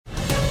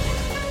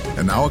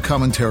And now a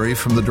commentary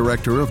from the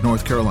director of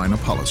North Carolina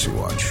Policy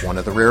Watch. One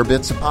of the rare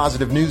bits of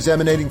positive news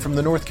emanating from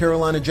the North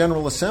Carolina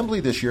General Assembly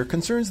this year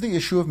concerns the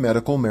issue of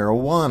medical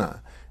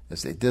marijuana.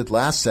 As they did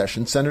last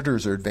session,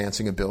 senators are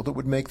advancing a bill that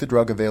would make the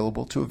drug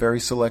available to a very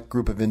select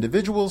group of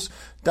individuals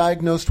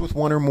diagnosed with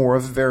one or more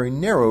of a very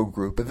narrow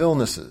group of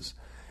illnesses.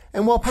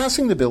 And while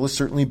passing the bill is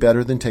certainly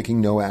better than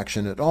taking no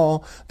action at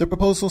all, the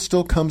proposal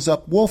still comes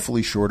up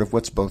woefully short of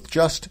what's both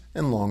just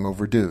and long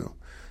overdue.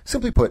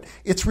 Simply put,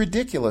 it's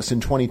ridiculous in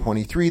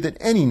 2023 that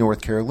any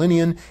North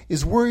Carolinian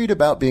is worried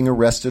about being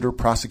arrested or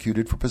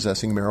prosecuted for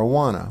possessing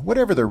marijuana,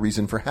 whatever their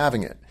reason for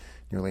having it.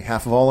 Nearly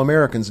half of all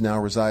Americans now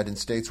reside in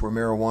states where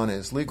marijuana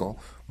is legal.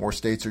 More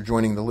states are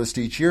joining the list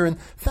each year, and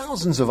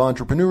thousands of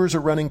entrepreneurs are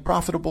running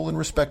profitable and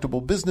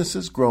respectable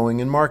businesses, growing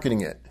and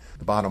marketing it.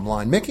 The bottom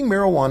line, making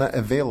marijuana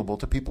available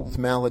to people with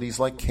maladies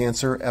like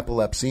cancer,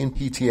 epilepsy, and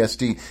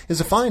PTSD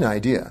is a fine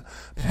idea.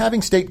 But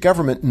having state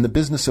government in the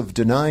business of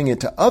denying it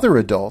to other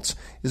adults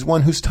is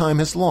one whose time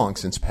has long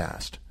since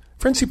passed.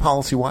 For NC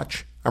Policy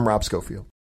Watch, I'm Rob Schofield.